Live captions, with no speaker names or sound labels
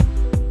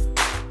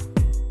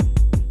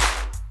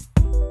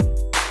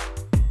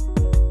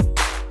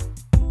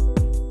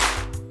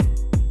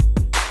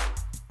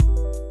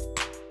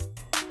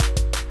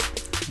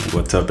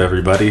What's up,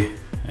 everybody?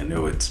 I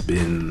know it's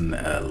been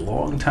a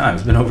long time.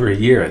 It's been over a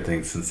year, I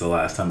think, since the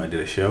last time I did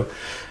a show.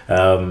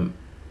 I'm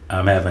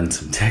having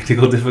some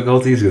technical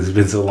difficulties because it's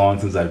been so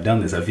long since I've done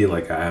this. I feel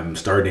like I'm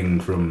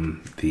starting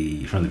from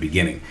the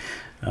beginning.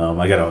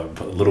 I got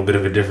a little bit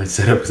of a different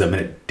setup because I'm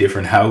in a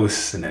different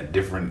house in a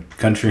different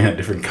country, in a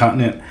different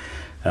continent.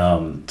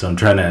 So I'm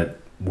trying to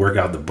work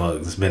out the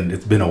bugs.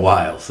 It's been a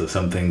while, so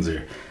some things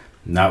are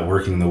not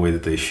working the way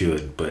that they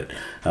should, but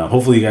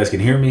hopefully you guys can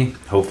hear me.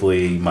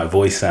 Hopefully my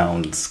voice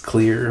sounds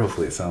clear.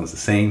 Hopefully it sounds the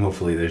same.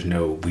 Hopefully there's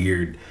no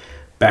weird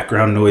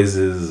background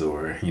noises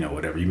or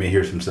whatever. You may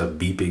hear some stuff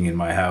beeping in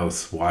my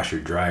house, washer,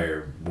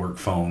 dryer, work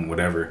phone,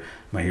 whatever.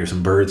 You might hear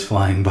some birds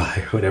flying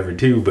by, whatever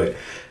too. But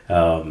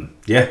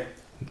yeah,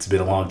 it's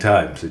been a long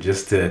time. So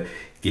just to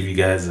give you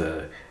guys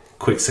a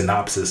quick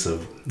synopsis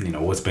of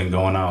what's been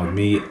going on with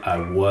me, I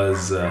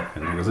was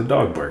and there was a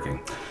dog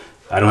barking.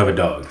 I don't have a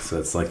dog, so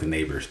it's like the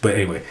neighbors. But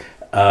anyway,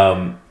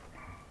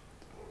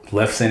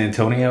 left San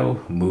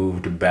Antonio,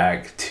 moved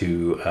back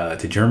to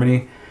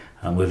Germany.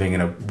 I'm living in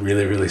a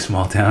really, really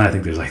small town. I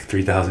think there's like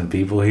 3,000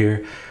 people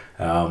here.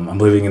 I'm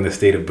living in the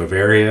state of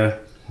Bavaria.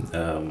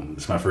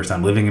 It's my first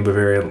time living in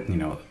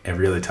Bavaria.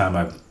 Every other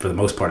time, for the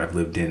most part, I've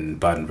lived in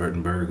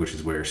Baden-Württemberg, which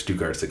is where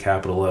Stuttgart's the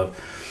capital of.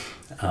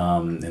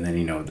 And then,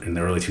 in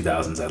the early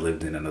 2000s, I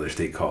lived in another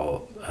state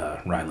called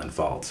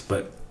Rhineland-Pfalz.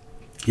 But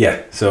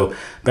yeah, so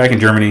back in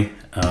Germany,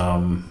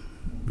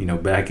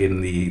 back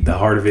in the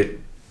heart of it,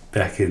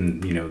 back in,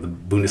 the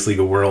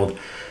Bundesliga world.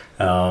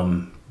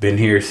 Been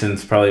here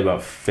since probably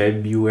about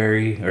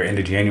February or end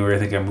of January. I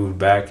think I moved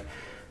back.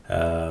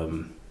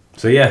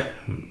 So yeah,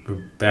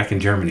 we're back in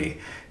Germany.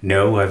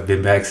 No, I've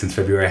been back since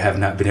February. I have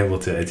not been able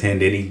to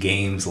attend any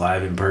games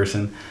live in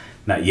person.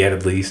 Not yet,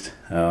 at least.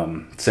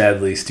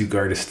 Sadly,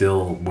 Stuttgart is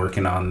still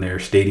working on their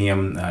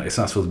stadium. It's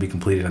not supposed to be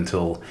completed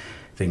until,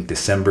 I think,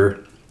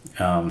 December.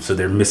 So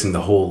they're missing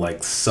the whole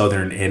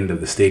southern end of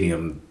the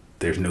stadium.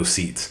 There's no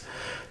seats.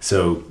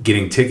 So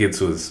getting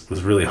tickets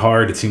was really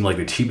hard. It seemed like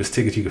the cheapest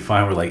tickets you could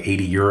find were like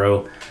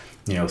 €80.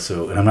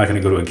 And I'm not going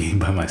to go to a game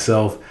by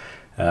myself.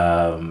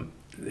 And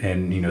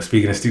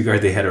speaking of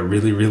Stuttgart, they had a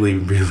really, really,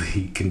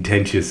 really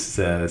contentious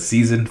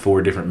season.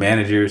 4 different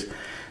managers.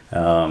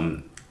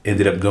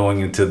 Ended up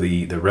going into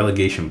the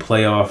relegation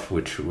playoff,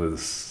 which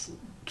was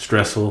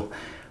stressful.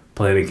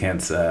 Played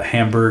against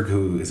Hamburg,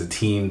 who is a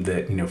team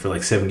that, for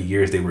like 70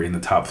 years, they were in the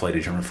top flight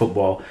of German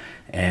football,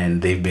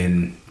 and they've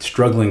been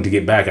struggling to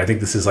get back. I think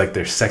this is like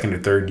their second or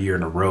third year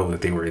in a row that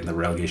they were in the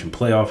relegation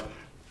playoff.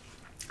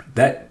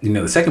 That,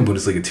 the second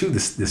Bundesliga too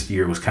this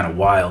year was kind of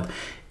wild.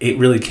 It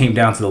really came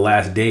down to the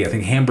last day. I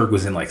think Hamburg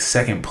was in like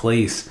second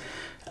place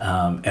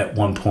at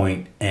one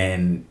point,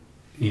 and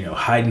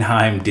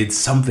Heidenheim did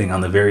something on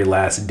the very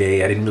last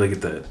day. I didn't really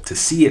get to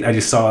see it. I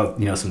just saw,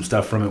 some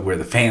stuff from it where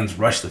the fans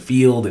rushed the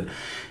field, and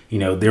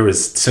there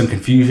was some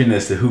confusion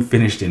as to who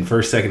finished in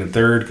first, second, and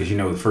third, because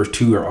the first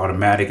 2 are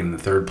automatic, and the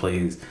third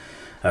place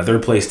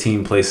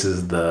team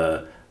places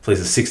the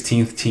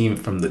 16th team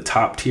from the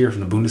top tier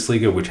from the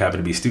Bundesliga, which happened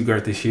to be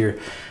Stuttgart this year.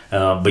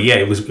 But yeah,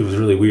 it was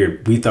really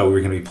weird. We thought we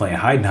were going to be playing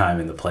Heidenheim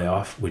in the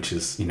playoff, which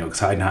is because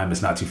Heidenheim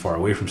is not too far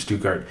away from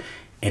Stuttgart.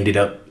 Ended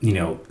up,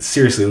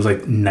 seriously, it was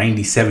like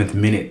 97th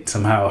minute.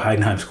 Somehow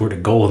Heidenheim scored a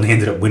goal and they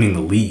ended up winning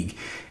the league.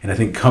 And I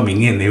think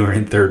coming in, they were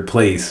in third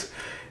place.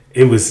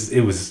 It was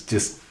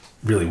just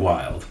really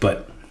wild.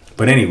 But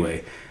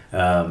anyway,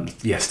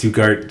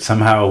 Stuttgart,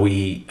 somehow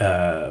we,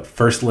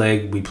 first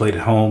leg, we played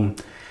at home.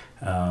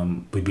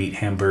 We beat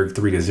Hamburg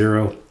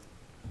 3-0.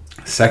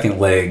 Second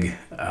leg,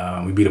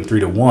 we beat them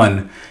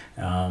 3-1.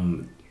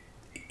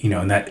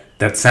 And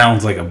that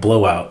sounds like a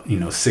blowout,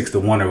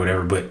 6-1 or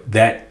whatever. But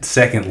that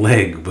second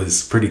leg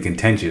was pretty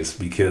contentious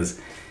because,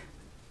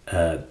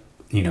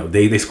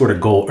 they scored a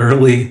goal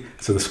early.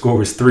 So the score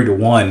was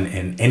 3-1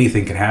 and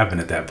anything can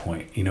happen at that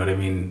point. You know what I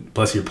mean?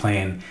 Plus you're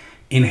playing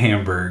in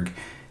Hamburg.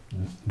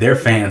 Their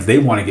fans, they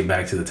want to get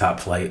back to the top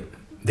flight.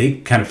 They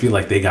kind of feel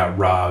like they got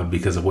robbed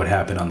because of what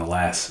happened on the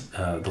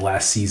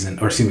last season,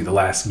 or excuse me, the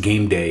last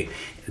game day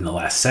in the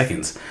last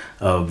seconds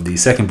of the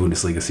second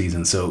Bundesliga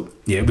season. So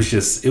yeah, it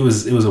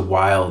was a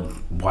wild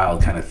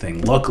kind of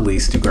thing. Luckily,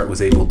 Stuttgart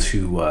was able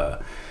to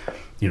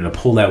to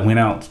pull that win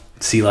out.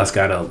 Silas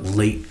got a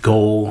late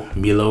goal.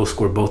 Milo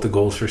scored both the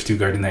goals for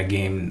Stuttgart in that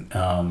game.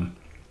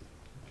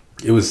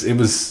 It was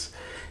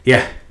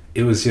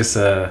just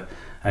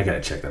I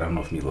gotta check that. I don't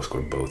know if Milo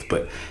scored both,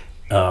 but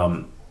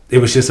it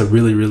was just a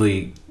really,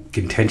 really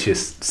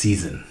contentious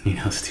season.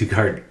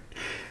 Stuttgart,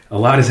 a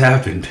lot has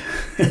happened,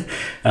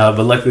 but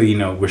luckily,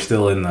 we're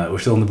still in the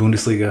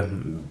Bundesliga.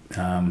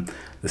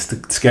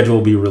 The schedule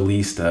will be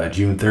released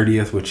June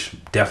 30th, which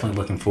definitely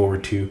looking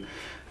forward to.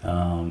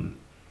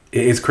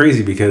 It's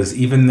crazy because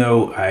even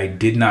though I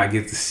did not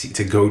get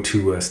to go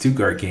to a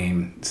Stuttgart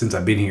game since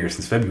I've been here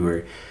since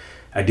February,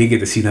 I did get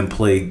to see them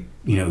play.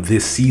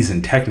 This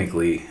season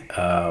technically.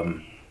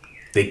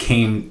 They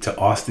came to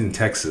Austin,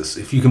 Texas.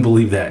 If you can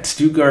believe that.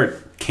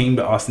 Stuttgart came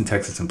to Austin,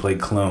 Texas and played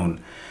Cologne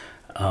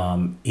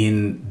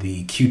in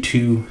the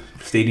Q2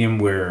 stadium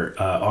where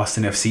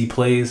Austin FC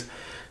plays.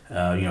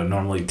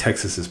 Normally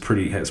Texas has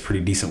pretty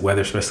decent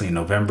weather, especially in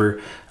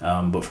November.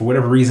 But for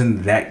whatever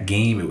reason, that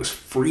game, it was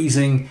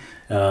freezing.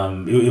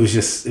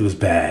 It was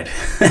bad.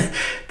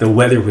 The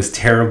weather was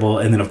terrible.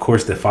 And then, of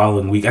course, the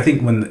following week, I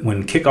think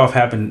when kickoff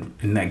happened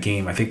in that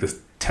game, I think the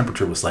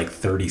temperature was like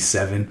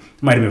 37.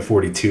 It might have been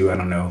 42. I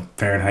don't know,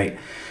 Fahrenheit.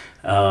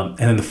 And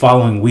then the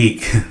following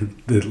week,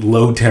 the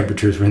low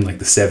temperatures were in like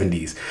the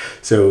 70s.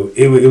 So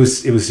it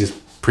was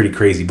just pretty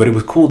crazy. But it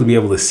was cool to be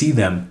able to see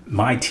them,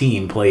 my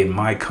team, play in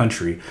my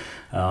country.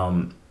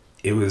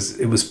 It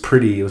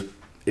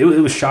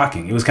was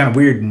shocking. It was kind of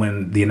weird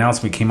when the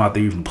announcement came out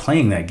they were even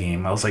playing that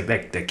game. I was like,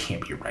 that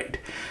can't be right.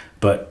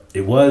 But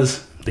it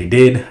was. They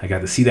did. I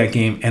got to see that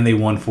game, and they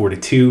won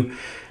 4-2,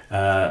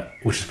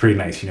 which is pretty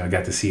nice. I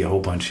got to see a whole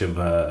bunch of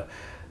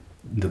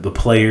the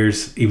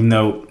players, even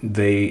though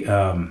they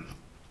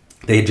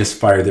had just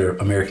fired their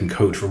American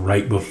coach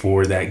right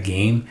before that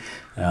game,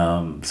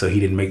 so he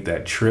didn't make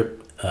that trip.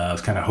 I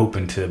was kind of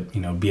hoping to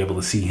be able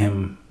to see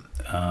him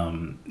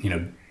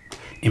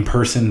in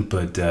person,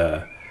 but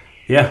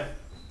yeah.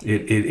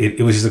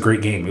 It was just a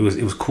great game. It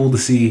was cool to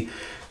see,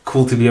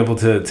 cool to be able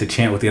to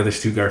chant with the other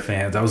Stuttgart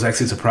fans. I was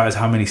actually surprised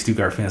how many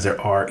Stuttgart fans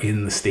there are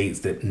in the States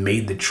that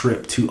made the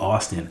trip to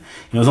Austin.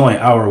 It was only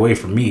an hour away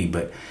from me,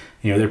 but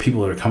there are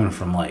people that are coming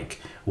from like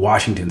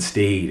Washington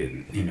State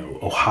and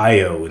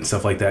Ohio and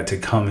stuff like that to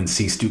come and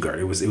see Stuttgart.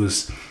 It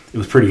was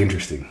pretty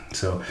interesting.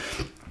 So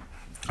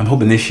I'm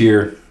hoping this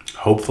year,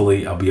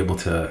 hopefully, I'll be able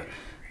to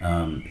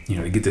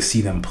get to see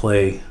them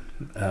play,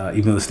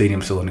 even though the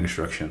stadium's still under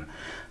construction.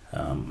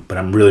 But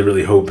I'm really,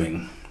 really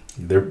hoping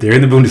they're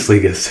in the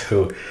Bundesliga,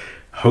 so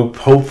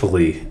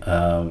hopefully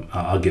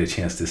I'll get a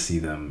chance to see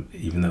them,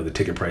 even though the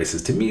ticket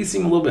prices to me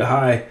seem a little bit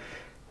high,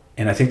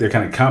 and I think they're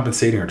kind of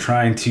compensating or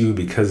trying to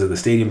because of the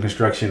stadium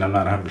construction. I'm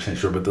not 100%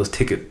 sure, but those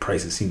ticket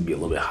prices seem to be a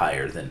little bit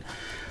higher than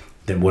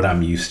what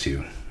I'm used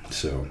to.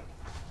 So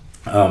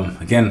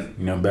again,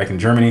 back in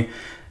Germany,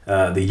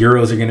 the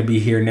Euros are going to be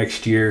here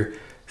next year,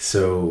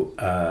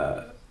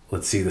 so.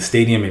 Let's see, the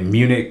stadium in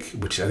Munich,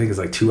 which I think is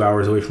like 2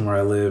 hours away from where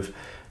I live,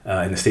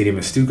 and the stadium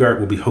in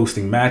Stuttgart will be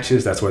hosting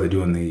matches. That's why they're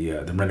doing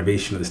the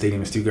renovation of the stadium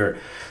in Stuttgart.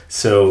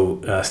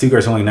 So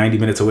Stuttgart's only 90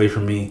 minutes away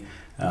from me.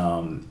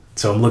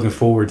 So I'm looking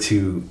forward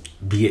to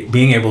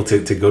being able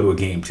to go to a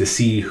game, to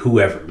see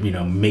whoever,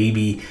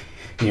 maybe,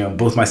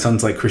 both my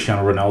sons like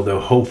Cristiano Ronaldo.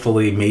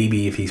 Hopefully,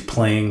 maybe if he's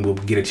playing, we'll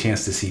get a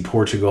chance to see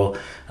Portugal.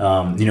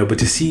 But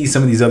to see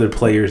some of these other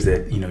players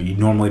that, you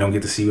normally don't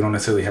get to see. We don't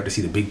necessarily have to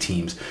see the big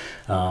teams.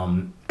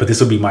 But this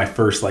will be my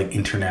first like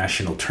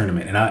international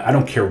tournament. And I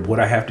don't care what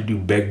I have to do,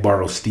 beg,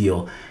 borrow,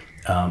 steal.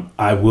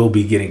 I will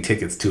be getting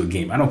tickets to a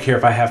game. I don't care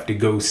if I have to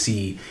go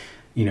see,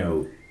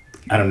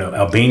 I don't know,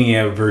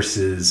 Albania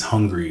versus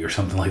Hungary or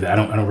something like that. I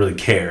don't really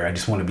care. I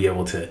just want to be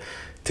able to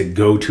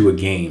go to a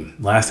game.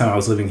 Last time I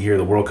was living here,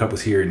 the World Cup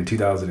was here in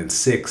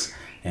 2006,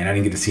 and I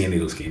didn't get to see any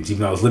of those games,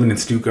 even though I was living in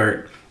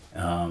Stuttgart.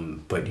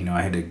 But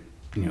I had to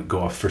go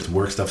off for some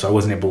work stuff, so I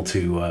wasn't able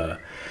to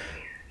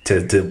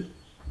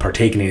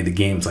partake in any of the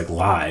games like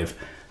live.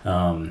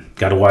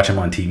 Got to watch them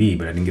on TV,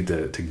 but I didn't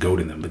get to go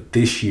to them. But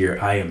this year,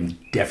 I am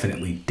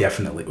definitely,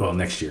 well,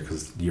 next year,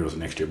 because the Euros are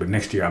next year, but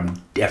next year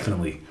I'm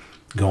definitely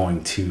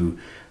going to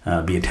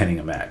be attending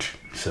a match.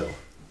 So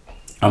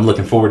I'm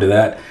looking forward to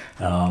that.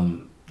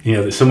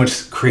 There's so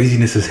much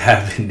craziness has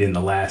happened in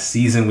the last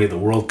season. We had the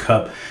World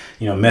Cup.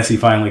 Messi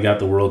finally got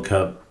the World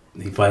Cup.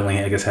 He finally,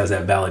 I guess, has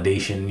that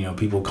validation.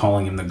 People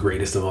calling him the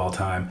greatest of all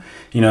time.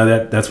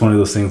 That's one of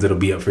those things that'll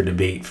be up for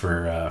debate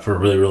for a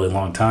really, really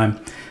long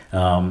time.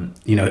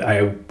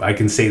 I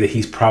can say that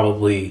he's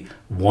probably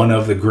one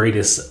of the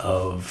greatest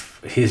of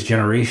his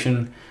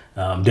generation.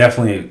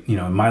 Definitely,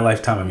 in my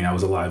lifetime. I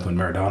was alive when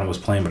Maradona was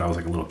playing, but I was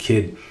like a little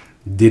kid.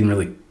 Didn't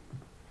really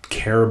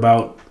care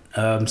about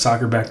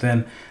soccer back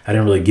then. I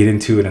didn't really get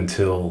into it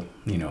until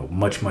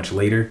much, much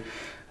later.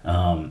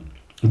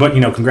 But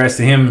congrats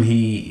to him.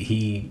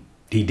 He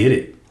did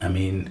it.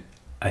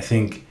 I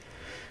think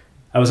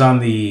I was on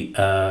the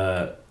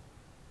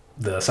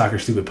Soccer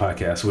Stupid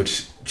podcast,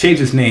 which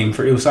changed its name.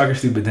 It was Soccer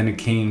Stupid, then it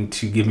came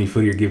to Give Me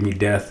Footy or Give Me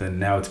Death, and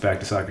now it's back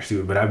to Soccer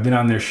Stupid. But I've been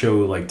on their show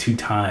like 2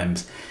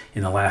 times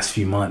in the last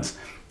few months,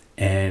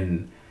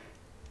 and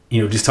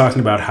just talking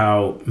about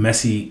how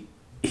Messi,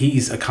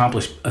 he's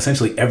accomplished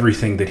essentially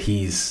everything that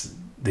he's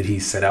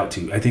set out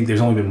to. I think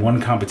there's only been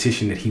one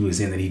competition that he was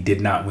in that he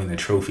did not win the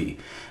trophy,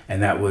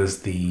 and that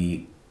was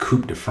the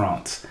Coupe de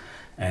France.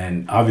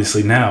 And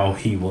obviously now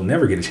he will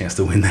never get a chance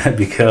to win that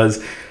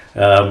because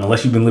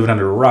unless you've been living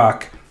under a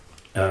rock,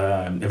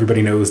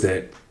 everybody knows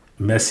that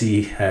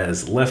Messi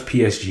has left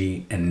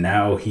PSG and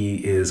now he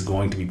is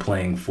going to be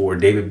playing for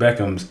David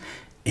Beckham's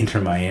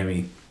Inter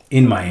Miami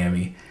in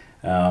Miami.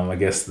 I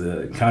guess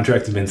the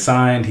contract has been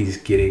signed. He's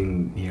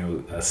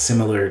getting, a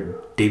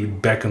similar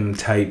David Beckham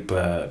type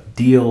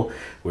deal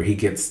where he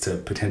gets to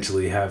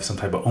potentially have some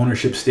type of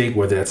ownership stake,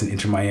 whether that's in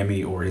Inter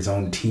Miami or his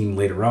own team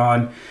later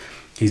on.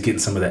 He's getting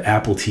some of the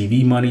Apple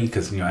TV money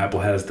because,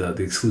 Apple has the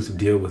exclusive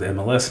deal with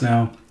MLS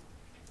now.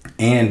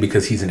 And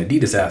because he's an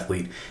Adidas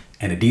athlete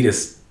and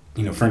Adidas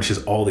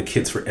furnishes all the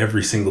kits for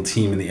every single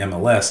team in the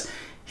MLS,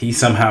 he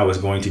somehow is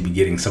going to be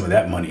getting some of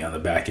that money on the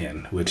back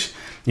end, which,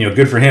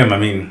 good for him. I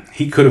mean,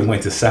 he could have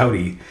went to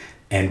Saudi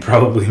and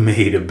probably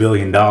made $1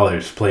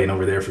 billion playing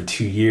over there for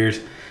 2 years.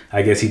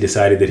 I guess he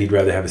decided that he'd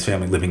rather have his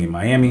family living in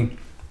Miami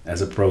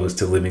as opposed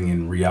to living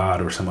in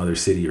Riyadh or some other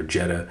city, or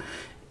Jeddah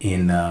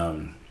in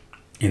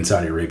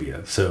Saudi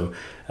Arabia. So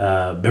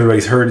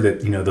everybody's heard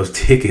that, those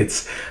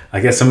tickets,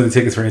 I guess some of the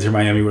tickets for Inter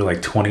Miami were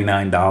like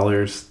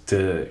 $29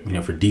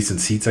 to, for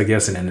decent seats, I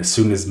guess. And then as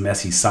soon as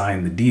Messi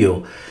signed the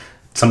deal,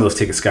 some of those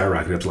tickets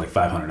skyrocketed up to like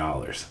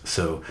 $500.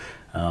 So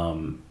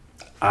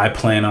I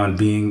plan on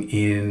being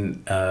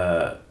in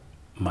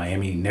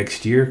Miami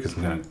next year because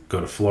I'm going to go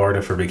to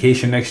Florida for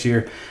vacation next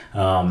year.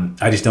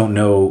 I just don't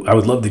know. I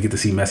would love to get to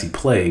see Messi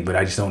play, but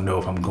I just don't know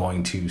if I'm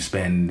going to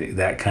spend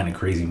that kind of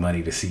crazy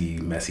money to see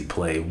Messi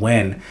play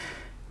when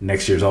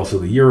next year is also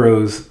the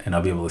Euros, and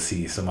I'll be able to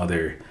see some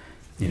other,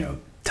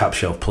 top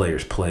shelf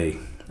players play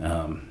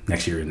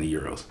next year in the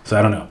Euros. So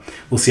I don't know.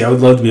 We'll see. I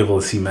would love to be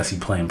able to see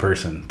Messi play in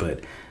person,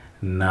 but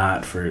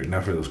not for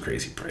those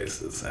crazy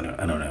prices. I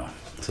don't know.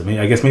 So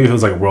maybe if it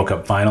was like a World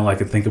Cup final, I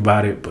could think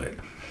about it,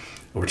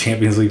 or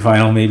Champions League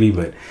final maybe,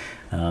 but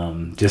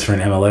just for an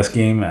MLS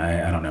game,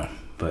 I don't know.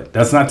 But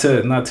that's not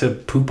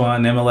to poop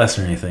on MLS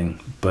or anything.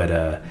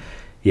 But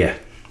yeah,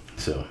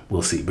 so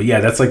we'll see. But yeah,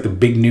 that's like the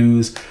big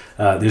news.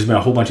 There's been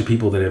a whole bunch of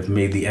people that have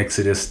made the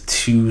exodus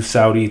to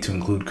Saudi, to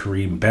include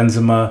Karim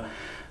Benzema.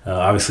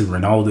 Obviously,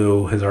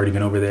 Ronaldo has already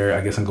been over there.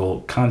 I guess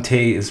N'Golo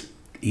Kante is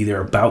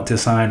either about to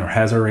sign or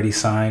has already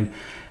signed.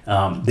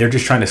 They're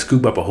just trying to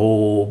scoop up a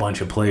whole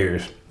bunch of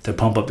players to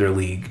pump up their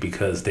league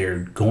because they're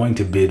going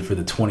to bid for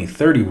the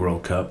 2030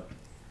 World Cup.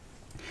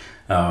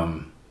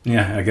 I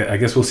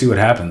guess we'll see what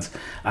happens.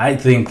 I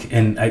think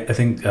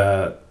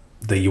the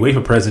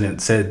UEFA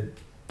president said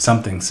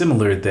something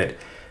similar, that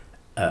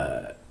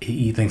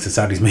he thinks that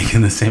Saudi's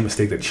making the same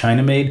mistake that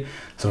China made.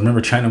 So remember,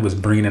 China was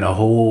bringing in a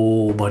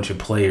whole bunch of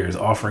players,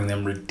 offering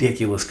them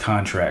ridiculous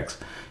contracts,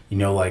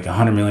 like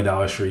 $100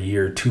 million for a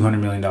year, $200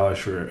 million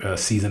for a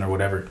season or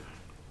whatever.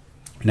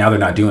 Now they're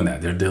not doing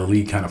that. The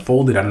league kind of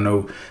folded. I don't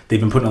know. They've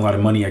been putting a lot of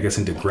money, I guess,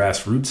 into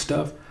grassroots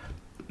stuff,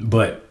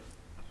 but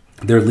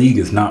their league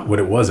is not what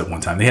it was at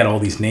one time. They had all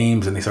these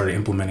names, and they started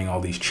implementing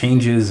all these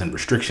changes and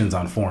restrictions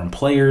on foreign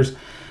players.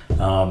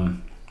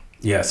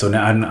 So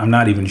now I'm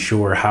not even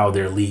sure how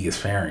their league is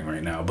faring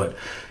right now, but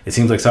it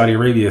seems like Saudi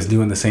Arabia is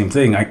doing the same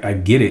thing. I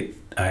get it.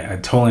 I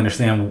totally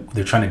understand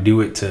they're trying to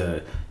do it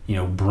to,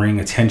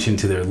 bring attention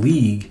to their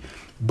league,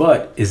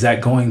 but is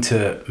that going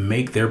to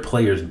make their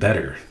players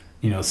better?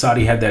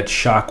 Saudi had that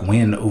shock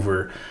win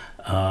over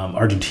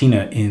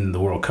Argentina in the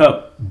World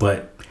Cup,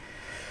 but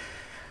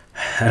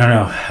I don't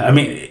know. I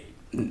mean,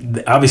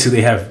 obviously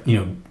they have,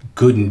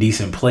 good and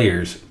decent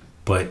players,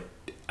 but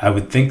I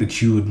would think that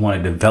you would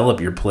want to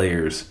develop your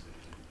players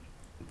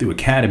through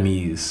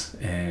academies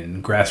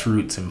and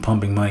grassroots and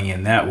pumping money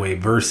in that way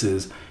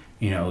versus,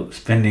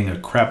 spending a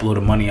crap load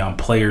of money on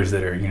players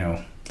that are,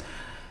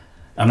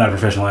 I'm not a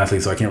professional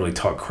athlete, so I can't really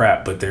talk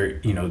crap, but they're,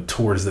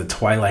 towards the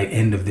twilight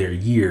end of their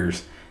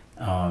years,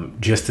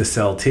 just to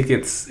sell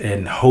tickets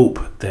and hope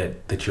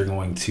that you're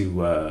going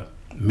to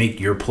make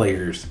your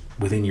players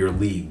within your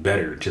league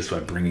better just by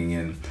bringing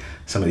in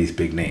some of these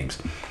big names.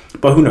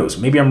 But who knows?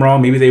 Maybe I'm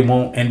wrong. Maybe they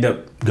won't end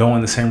up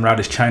going the same route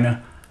as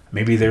China.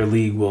 Maybe their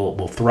league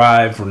will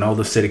thrive.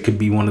 Ronaldo said it could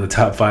be one of the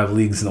top 5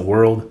 leagues in the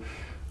world.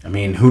 I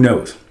mean, who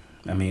knows?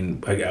 I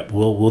mean,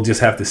 we'll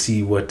just have to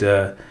see what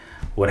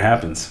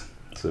happens.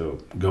 So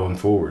going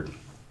forward,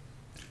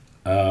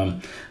 I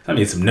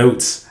made some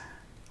notes.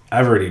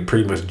 I've already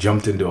pretty much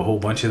jumped into a whole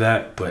bunch of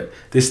that, but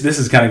this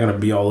is kind of going to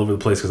be all over the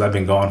place because I've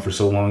been gone for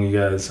so long, you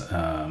guys.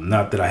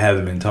 Not that I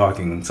haven't been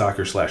talking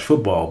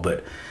soccer/football,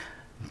 but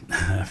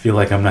I feel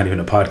like I'm not even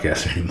a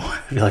podcaster anymore.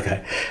 I feel like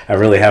I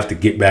really have to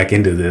get back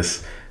into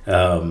this,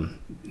 to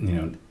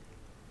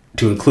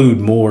include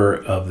more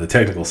of the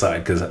technical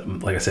side because,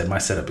 like I said, my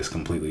setup is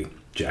completely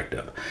jacked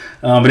up.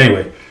 But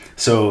anyway,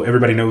 so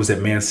everybody knows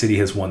that Man City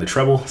has won the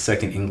treble,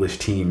 second English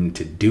team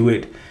to do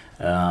it.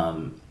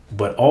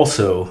 But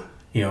also,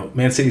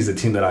 Man City is the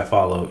team that I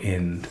follow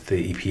in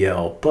the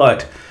EPL,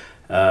 but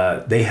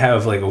they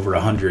have like over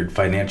 100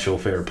 financial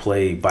fair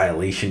play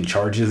violation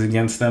charges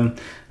against them.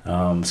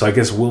 So I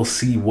guess we'll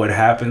see what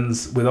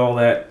happens with all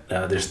that.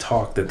 There's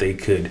talk that they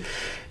could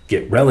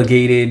get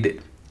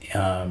relegated,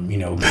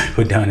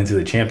 put down into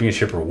the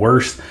championship or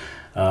worse.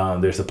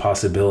 There's a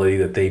possibility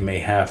that they may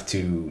have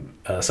to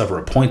suffer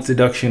a points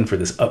deduction for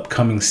this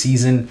upcoming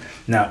season.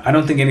 Now, I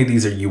don't think any of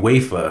these are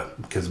UEFA,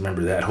 because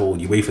remember that whole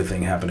UEFA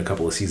thing happened a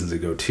couple of seasons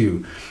ago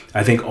too.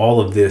 I think all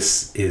of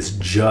this is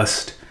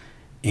just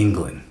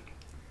England.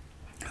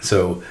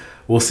 So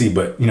we'll see,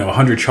 but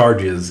 100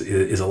 charges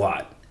is a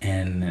lot,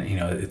 and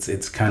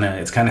it's kind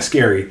of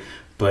scary.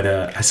 But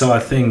I saw a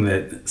thing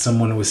that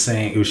someone was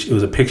saying. It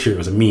was a picture. It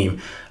was a meme.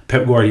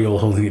 Pep Guardiola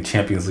holding a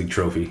Champions League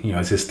trophy.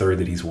 It's his third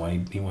that he's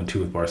won. He won 2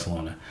 with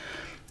Barcelona.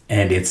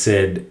 And it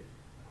said,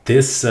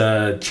 this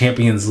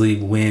Champions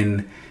League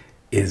win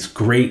is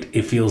great.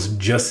 It feels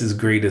just as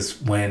great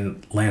as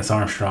when Lance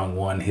Armstrong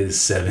won his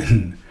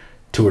 7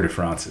 Tour de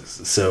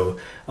France's. So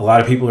a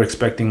lot of people are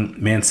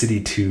expecting Man City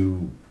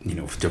to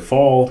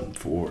fall,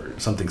 for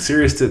something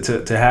serious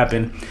to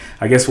happen.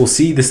 I guess we'll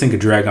see. This thing could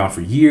drag on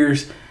for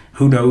years.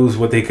 Who knows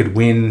what they could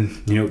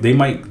win? They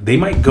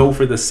might go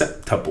for the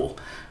septuple,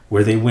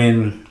 where they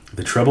win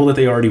the treble that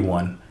they already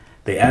won.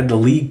 They add the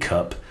League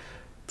Cup,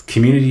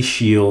 Community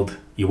Shield,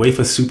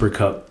 UEFA Super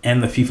Cup,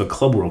 and the FIFA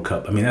Club World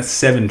Cup. I mean, that's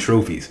 7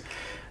 trophies.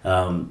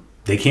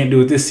 They can't do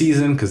it this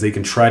season because they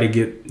can try to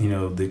get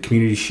the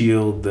Community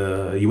Shield,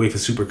 the UEFA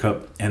Super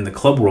Cup, and the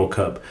Club World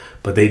Cup,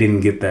 but they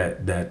didn't get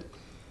that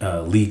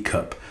League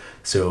Cup.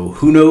 So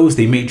who knows?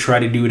 They may try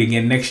to do it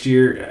again next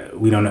year.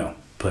 We don't know.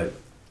 But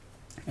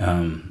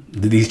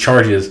these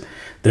charges,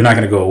 they're not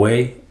going to go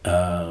away.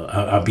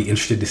 I'll be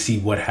interested to see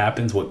what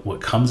happens,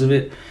 what comes of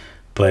it.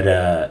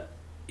 But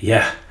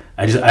yeah,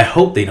 I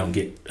hope they don't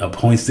get a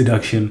points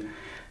deduction.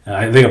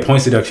 I think a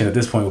points deduction at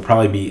this point will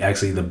probably be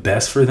actually the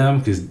best for them,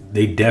 because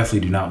they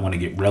definitely do not want to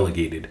get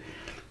relegated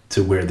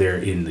to where they're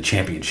in the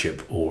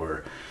championship,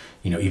 or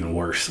even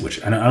worse.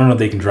 Which I don't know if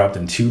they can drop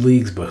them 2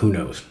 leagues, but who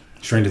knows?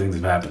 Stranger things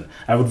have happened.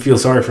 I would feel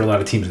sorry for a lot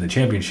of teams in the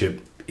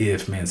championship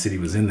if Man City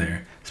was in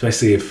there,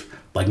 especially if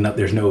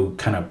there's no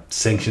kind of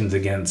sanctions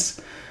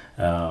against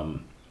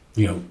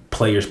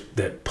players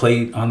that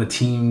played on the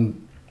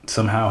team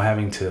somehow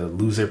having to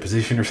lose their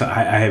position or something.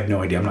 I have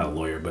no idea. I'm not a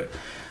lawyer, but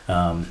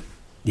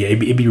yeah,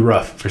 it'd be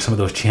rough for some of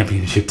those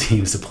championship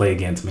teams to play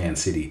against Man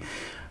City.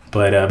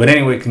 But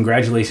anyway,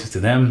 congratulations to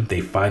them.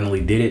 They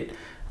finally did it.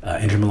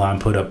 Inter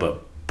Milan put up a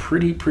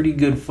pretty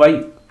good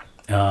fight.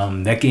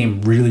 That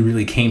game really,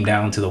 really came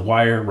down to the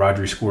wire.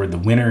 Rodri scored the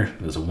winner.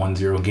 It was a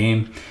 1-0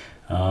 game.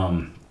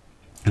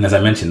 And as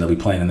I mentioned, they'll be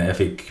playing in the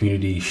FA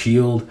Community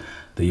Shield,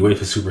 the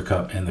UEFA Super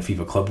Cup, and the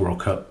FIFA Club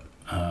World Cup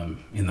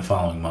in the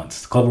following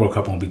months. The Club World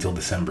Cup won't be till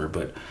December,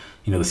 but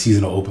the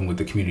season will open with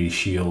the Community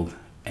Shield,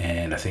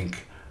 and I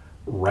think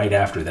right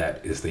after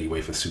that is the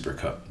UEFA Super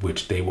Cup,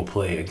 which they will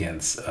play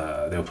against.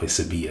 They'll play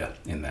Sevilla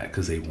in that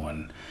because they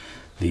won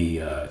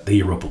the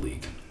Europa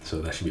League. So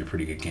that should be a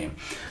pretty good game.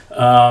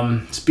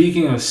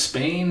 Speaking of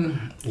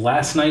Spain,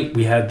 last night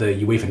we had the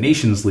UEFA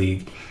Nations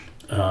League.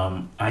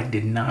 I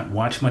did not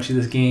watch much of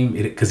this game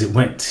because it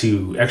went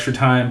to extra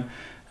time.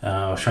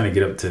 I was trying to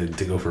get up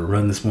to go for a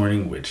run this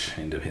morning, which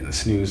ended up hitting the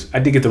snooze. I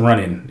did get the run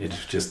in.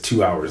 It's just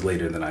 2 hours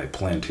later than I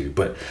planned to.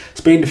 But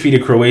Spain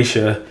defeated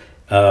Croatia.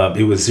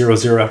 It was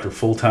 0-0 after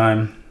full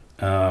time.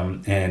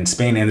 And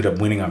Spain ended up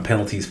winning on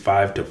penalties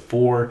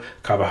 5-4.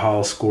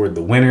 Carvajal scored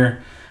the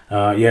winner.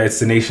 Yeah, it's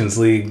the Nations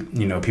League.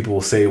 People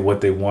will say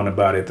what they want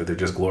about it, that they're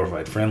just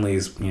glorified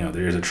friendlies.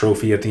 There's a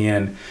trophy at the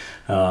end.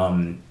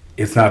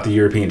 It's not the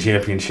European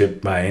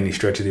Championship by any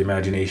stretch of the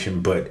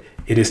imagination, but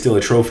it is still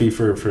a trophy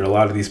for a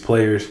lot of these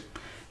players.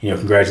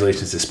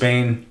 Congratulations to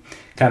Spain.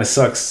 Kind of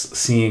sucks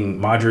seeing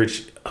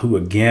Modric, who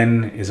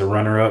again is a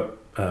runner-up,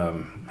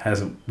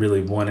 hasn't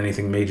really won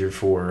anything major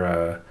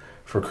for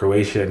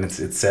Croatia, and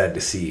it's sad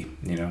to see.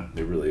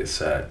 It really is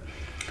sad.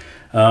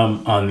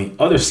 On the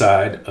other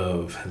side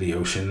of the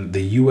ocean,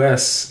 the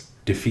U.S.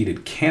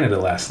 defeated Canada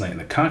last night in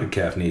the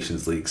CONCACAF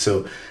Nations League.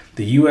 So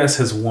the U.S.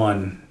 has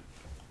won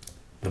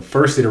the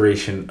first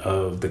iteration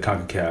of the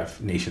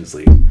CONCACAF Nations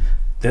League.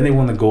 Then they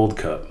won the Gold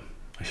Cup.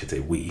 I should say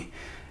we.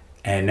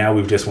 And now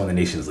we've just won the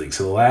Nations League.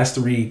 So the last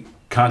 3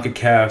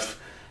 CONCACAF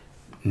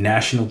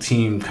national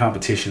team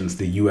competitions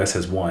the U.S.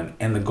 has won.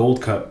 And the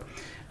Gold Cup,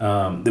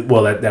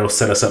 that'll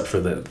set us up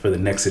for the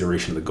next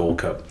iteration of the Gold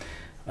Cup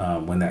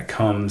when that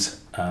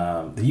comes.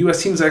 The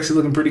U.S. team is actually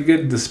looking pretty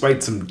good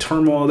despite some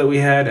turmoil that we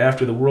had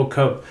after the World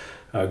Cup.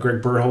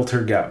 Greg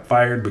Berhalter got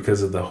fired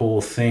because of the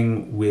whole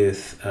thing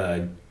with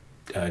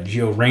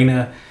Gio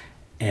Reyna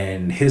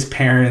and his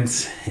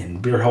parents, and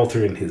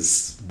Berhalter and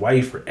his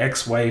wife or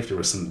ex-wife. There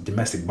was some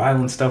domestic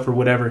violence stuff or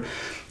whatever.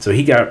 So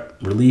he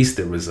got released.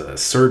 There was a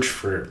search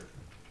for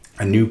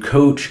a new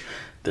coach.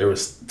 There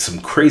was some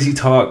crazy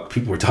talk.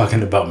 People were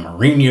talking about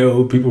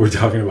Mourinho. People were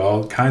talking about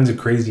all kinds of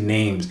crazy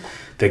names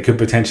that could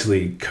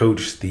potentially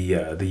coach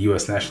the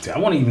U.S. national team. I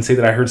want to even say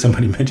that I heard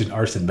somebody mention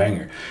Arsene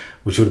Wenger,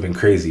 which would have been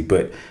crazy.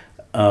 But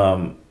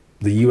the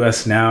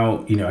U.S.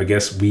 now, I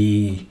guess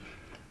we...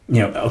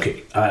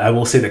 okay, I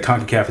will say that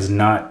CONCACAF is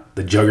not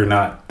the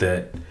juggernaut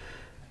that,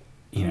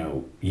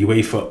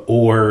 UEFA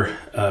or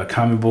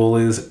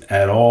CONMEBOL is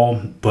at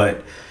all.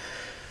 But,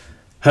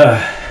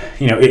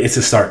 it's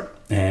a start.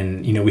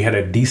 And, we had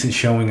a decent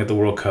showing at the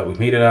World Cup. We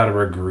made it out of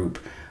our group.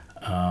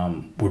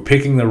 We're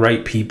picking the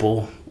right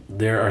people.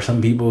 There are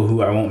some people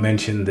who I won't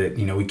mention that,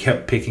 we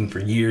kept picking for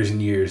years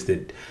and years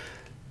that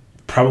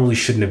probably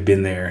shouldn't have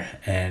been there.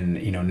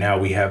 And, now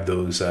we have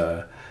those,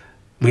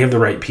 we have the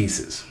right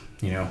pieces,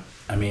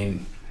 I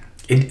mean,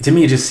 to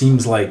me, it just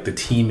seems like the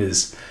team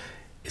is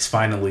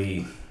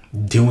finally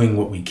doing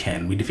what we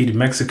can. We defeated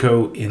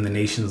Mexico in the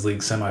Nations League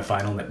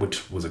semifinal,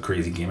 which was a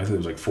crazy game. I think there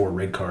was like 4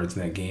 red cards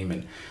in that game,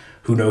 and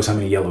who knows how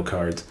many yellow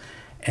cards.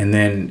 And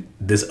then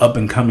this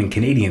up-and-coming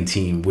Canadian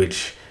team,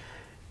 which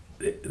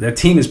that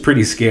team is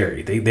pretty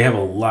scary. They have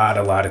a lot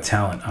of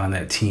talent on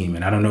that team,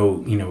 and I don't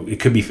know, it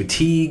could be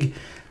fatigue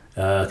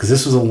because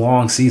this was a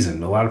long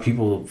season. A lot of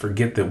people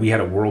forget that we had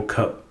a World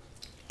Cup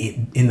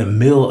in the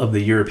middle of the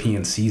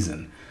European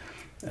season.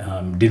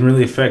 Didn't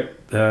really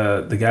affect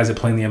the guys that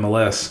play in the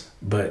MLS,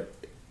 but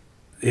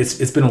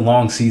it's been a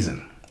long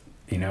season,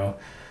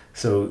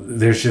 So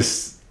there's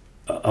just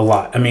a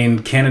lot. I mean,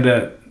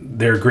 Canada,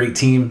 they're a great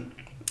team,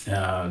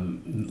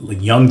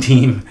 young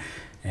team.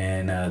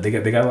 And they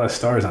got a lot of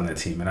stars on that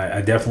team, and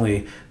I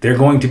definitely, they're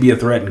going to be a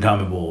threat in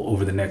CONMEBOL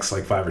over the next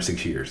 5 or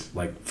 6 years,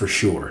 for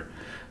sure.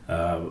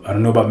 I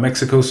don't know about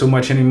Mexico so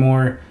much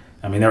anymore.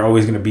 I mean, they're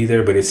always going to be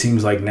there, but it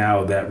seems like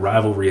now that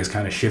rivalry has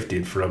kind of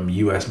shifted from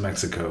U.S.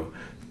 Mexico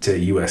to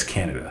U.S.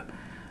 Canada,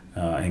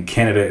 and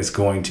Canada is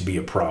going to be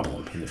a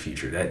problem in the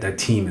future. That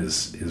team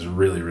is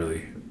really,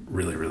 really,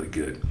 really, really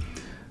good.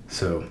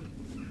 So,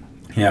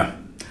 yeah,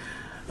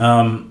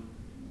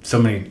 so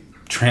many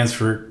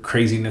transfer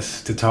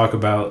craziness to talk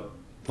about.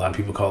 A lot of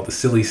people call it the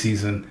silly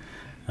season.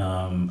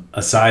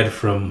 Aside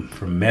from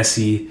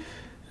Messi,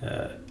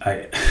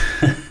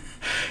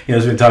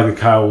 there's been talk of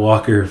Kyle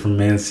Walker from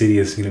Man City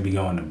is going to be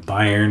going to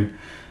Bayern,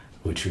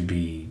 which would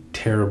be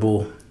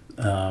terrible.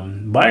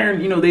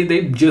 Bayern,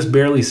 they just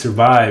barely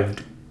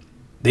survived.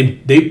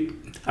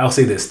 I'll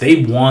say this: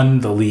 they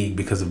won the league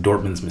because of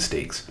Dortmund's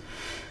mistakes.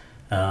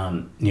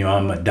 I'm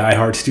a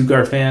diehard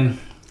Stuttgart fan.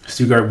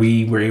 Stuttgart,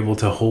 we were able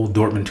to hold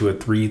Dortmund to a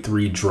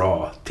 3-3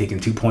 draw, taking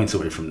 2 points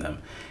away from them.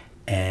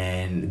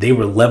 And they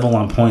were level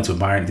on points with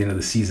Bayern at the end of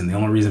the season. The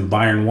only reason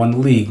Bayern won the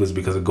league was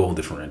because of goal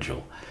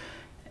differential.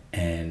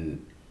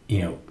 And,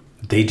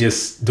 they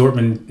just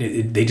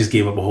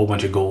gave up a whole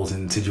bunch of goals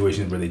in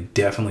situations where they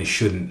definitely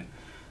shouldn't.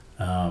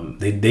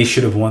 They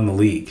should have won the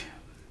league.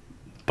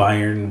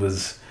 Bayern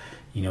was,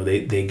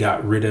 they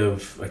got rid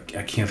of,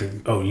 I can't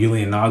think,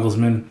 Julian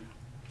Nagelsmann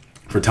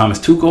for Thomas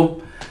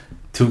Tuchel.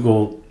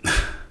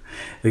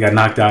 They got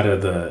knocked out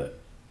of the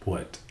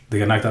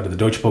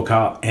Deutsche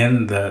Pokal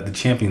and the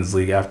Champions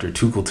League after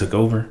Tuchel took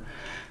over.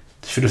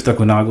 Should have stuck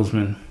with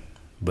Nagelsmann,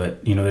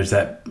 but there's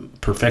that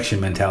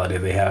perfection mentality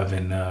they have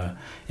in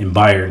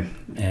Bayern,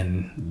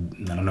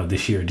 and I don't know,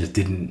 this year it just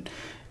didn't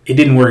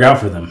work out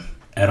for them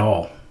at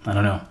all. I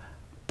don't know,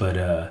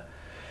 but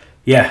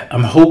yeah,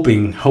 I'm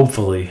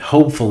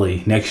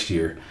hopefully next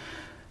year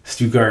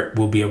Stuttgart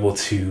will be able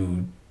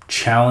to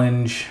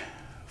challenge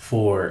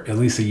for at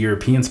least a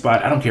European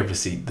spot. I don't care if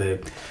it's the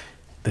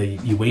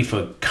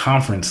UEFA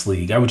Conference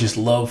League. I would just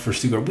love for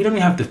Stuttgart. We don't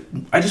even have to.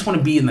 I just want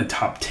to be in the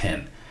top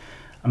 10.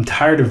 I'm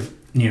tired of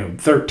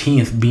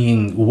 13th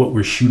being what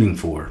we're shooting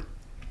for.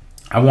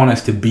 I want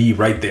us to be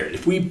right there.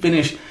 If we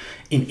finish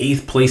in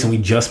 8th place and we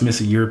just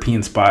miss a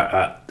European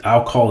spot,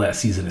 I'll call that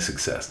season a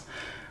success.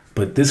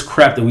 But this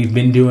crap that we've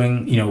been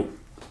doing,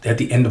 at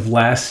the end of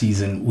last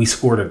season, we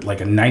scored a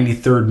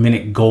 93rd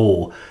minute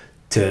goal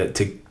to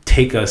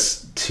take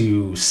us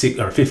to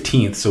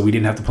 15th, so we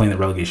didn't have to play in the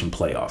relegation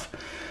playoff.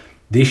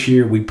 This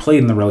year, we played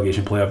in the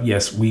relegation playoff.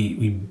 Yes,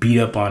 we beat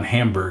up on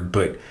Hamburg,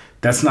 but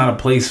that's not a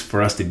place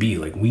for us to be.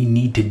 We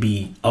need to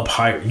be up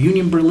higher.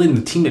 Union Berlin,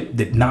 the team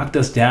that knocked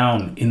us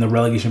down in the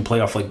relegation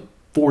playoff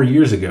 4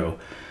 years ago,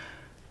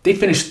 they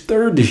finished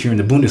 3rd this year in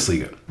the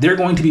Bundesliga. They're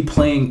going to be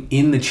playing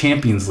in the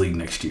Champions League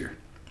next year.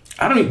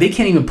 They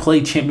can't even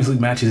play Champions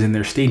League matches in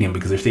their stadium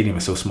because their stadium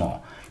is so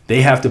small.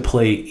 They have to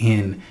play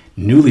in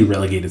newly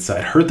relegated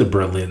side Hertha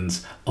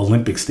Berlin's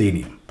Olympic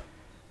Stadium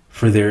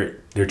for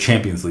their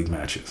Champions League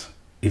matches,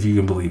 if you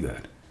can believe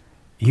that.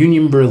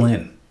 Union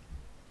Berlin.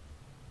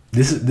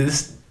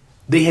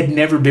 They had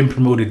never been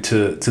promoted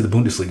to the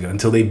Bundesliga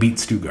until they beat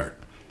Stuttgart,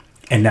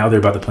 and now they're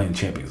about to play in the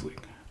Champions League.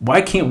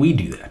 Why can't we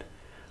do that?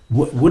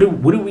 What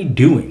are we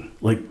doing?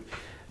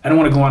 I don't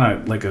want to go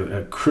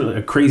on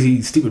a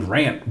crazy stupid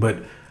rant, but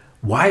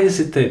why is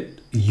it that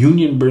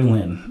Union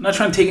Berlin, I'm not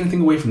trying to take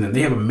anything away from them,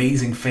 they have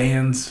amazing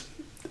fans.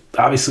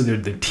 Obviously,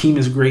 their team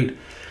is great.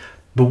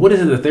 But what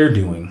is it that they're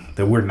doing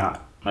that we're not?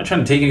 I'm not trying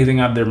to take anything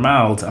out of their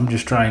mouths. I'm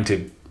trying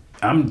to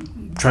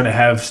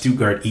have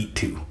Stuttgart eat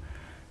too.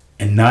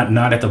 And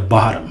not at the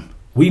bottom.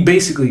 We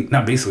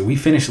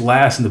finished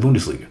last in the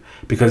Bundesliga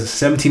because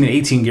 17 and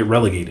 18 get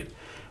relegated.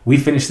 We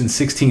finished in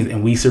 16th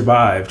and we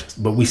survived,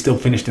 but we still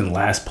finished in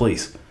last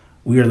place.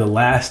 We are the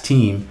last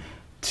team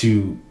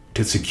to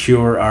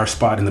secure our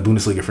spot in the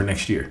Bundesliga for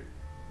next year.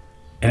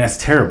 And that's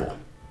terrible.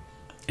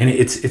 And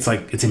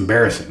it's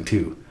embarrassing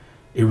too.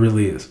 It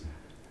really is.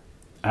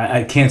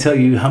 I can't tell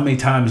you how many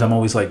times I'm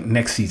always like,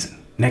 next season.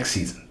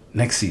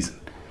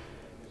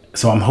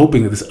 So I'm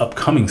hoping that this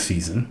upcoming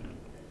season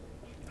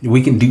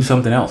we can do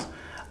something else.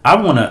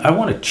 I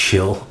wanna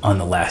chill on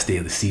the last day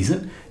of the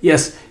season.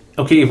 Yes,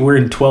 okay, if we're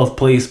in 12th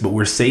place but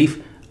we're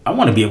safe, I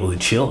want to be able to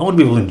chill. I want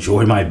to be able to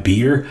enjoy my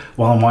beer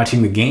while I'm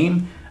watching the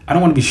game. I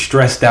don't want to be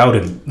stressed out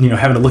and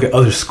having to look at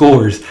other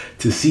scores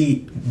to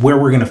see where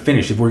we're going to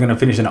finish. If we're going to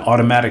finish in an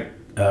automatic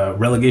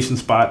relegation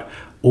spot,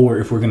 or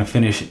if we're going to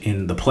finish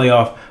in the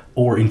playoff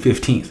or in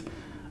 15th.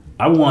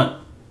 I want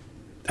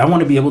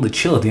to be able to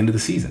chill at the end of the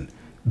season.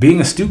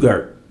 Being a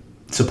Stuttgart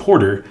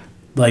supporter,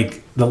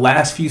 like the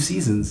last few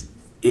seasons,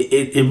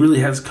 it really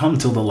has come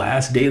till the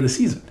last day of the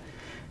season.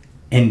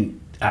 And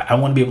I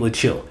want to be able to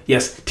chill.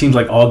 Yes, teams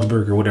like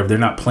Augsburg or whatever, they're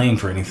not playing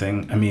for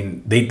anything. I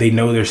mean, they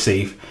know they're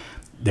safe.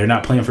 They're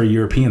not playing for a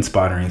European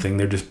spot or anything.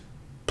 They're just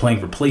playing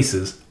for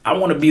places. I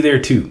want to be there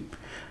too.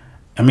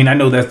 I mean, I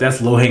know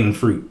that's low-hanging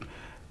fruit,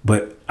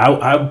 but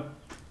I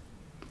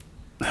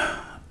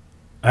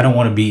don't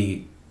want to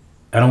be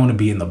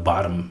in the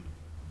bottom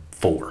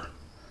 4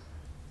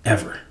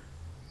 ever.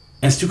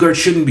 And Stuttgart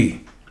shouldn't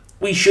be.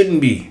 We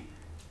shouldn't be.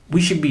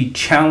 We should be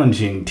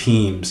challenging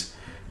teams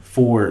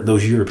for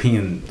those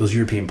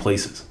European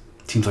places.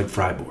 Teams like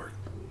Freiburg.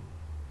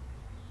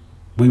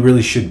 We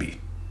really should be.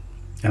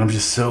 And I'm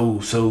just so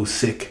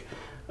sick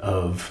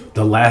of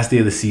the last day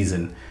of the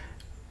season,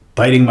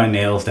 biting my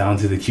nails down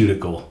to the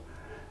cuticle,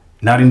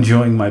 not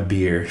enjoying my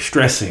beer,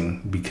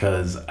 stressing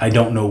because I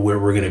don't know where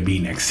we're going to be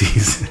next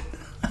season.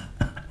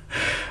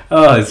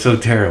 Oh, it's so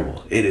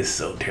terrible. It is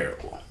so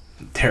terrible.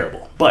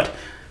 Terrible. But,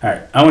 all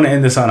right, I want to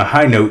end this on a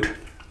high note.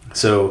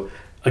 So,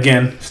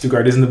 again,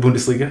 Stuttgart is in the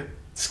Bundesliga.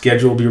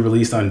 Schedule will be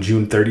released on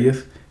June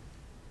 30th.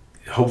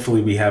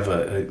 Hopefully we have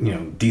a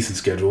decent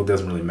schedule. It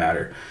doesn't really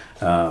matter.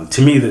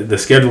 To me, the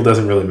schedule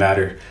doesn't really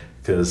matter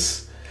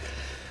because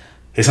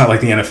it's not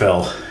like the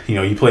NFL.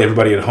 You play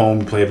everybody at home,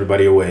 you play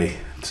everybody away.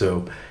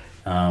 So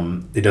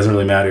it doesn't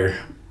really matter,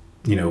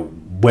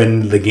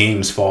 when the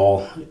games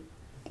fall.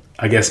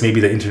 I guess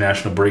maybe the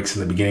international breaks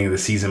in the beginning of the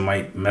season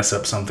might mess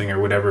up something or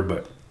whatever,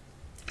 but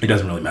it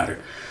doesn't really matter.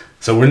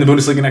 So we're in the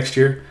Bundesliga next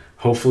year.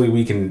 Hopefully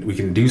we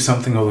can do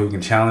something. Hopefully we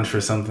can challenge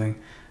for something.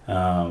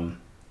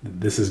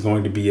 This is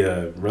going to be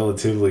a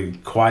relatively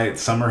quiet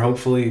summer,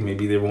 hopefully.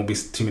 Maybe there won't be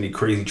too many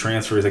crazy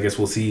transfers. I guess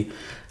we'll see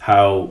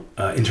how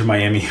Inter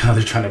Miami, how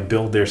they're trying to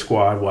build their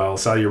squad while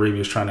Saudi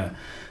Arabia is trying to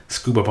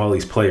scoop up all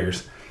these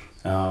players.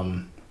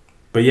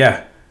 But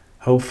yeah,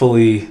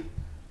 hopefully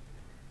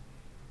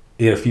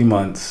in a few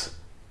months,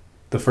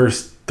 the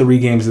first 3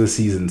 games of the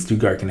season,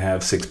 Stuttgart can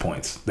have 6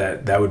 points.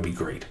 That would be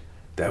great.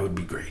 That would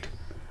be great.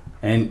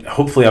 And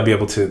hopefully I'll be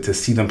able to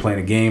see them playing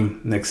a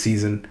game next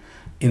season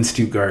in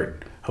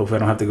Stuttgart. Hopefully I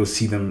don't have to go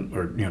see them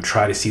or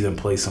try to see them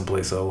play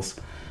someplace else.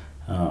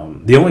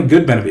 The only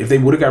good benefit, if they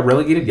would have got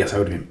relegated, yes, I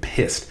would have been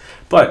pissed.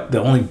 But the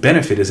only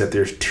benefit is that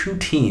there's 2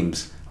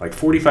 teams like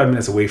 45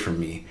 minutes away from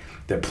me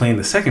that play in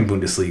the second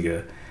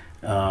Bundesliga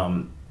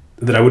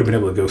that I would have been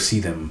able to go see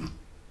them.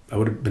 I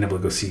would have been able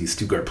to go see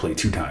Stuttgart play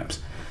 2 times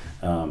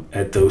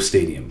at those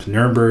stadiums,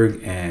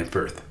 Nuremberg and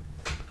Fürth.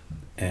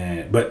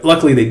 But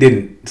luckily they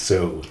didn't.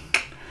 So,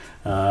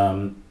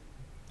 and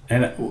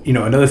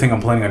another thing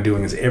I'm planning on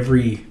doing is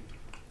every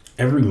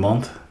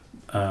month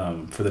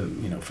for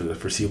the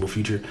foreseeable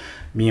future,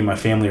 me and my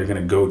family are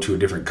going to go to a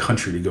different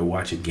country to go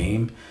watch a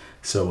game.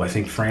 So I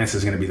think France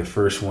is going to be the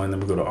first one. Then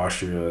we'll go to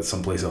Austria,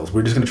 someplace else.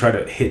 We're just going to try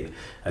to hit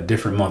a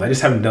different month. I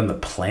just haven't done the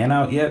plan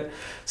out yet.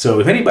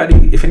 So if any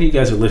of you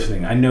guys are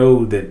listening, I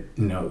know that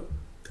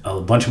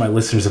a bunch of my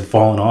listeners have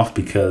fallen off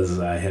because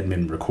I hadn't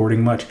been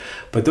recording much.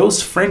 But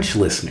those French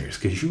listeners,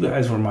 because you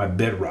guys were my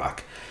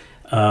bedrock,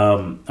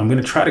 I'm going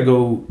to try to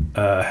go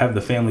have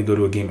the family go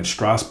to a game in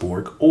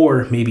Strasbourg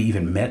or maybe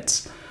even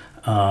Metz.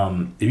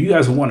 If you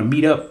guys want to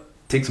meet up,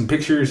 take some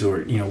pictures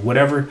or,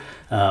 whatever.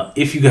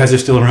 If you guys are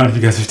still around, if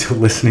you guys are still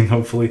listening,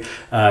 hopefully,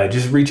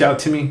 just reach out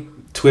to me,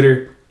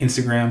 Twitter,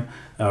 Instagram,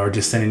 or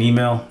just send an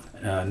email,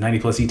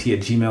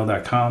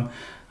 90pluset@gmail.com.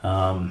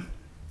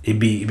 It'd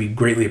be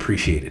greatly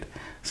appreciated.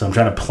 So I'm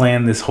trying to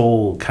plan this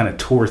whole kind of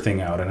tour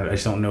thing out, and I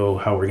just don't know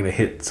how we're going to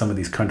hit some of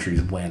these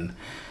countries when,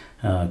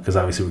 because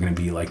obviously we're going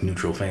to be like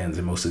neutral fans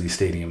in most of these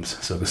stadiums.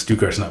 So because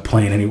Stuttgart's not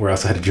playing anywhere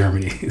outside of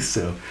Germany.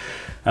 So,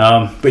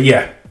 but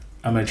yeah,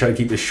 I'm going to try to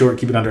keep this short,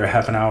 keep it under a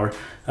half an hour.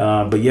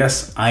 But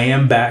yes, I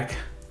am back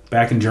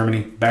in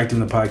Germany, back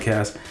doing the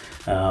podcast.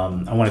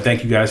 I want to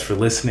thank you guys for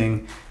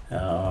listening.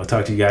 I'll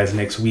talk to you guys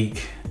next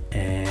week,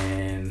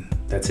 and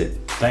that's it.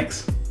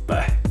 Thanks.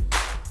 Bye.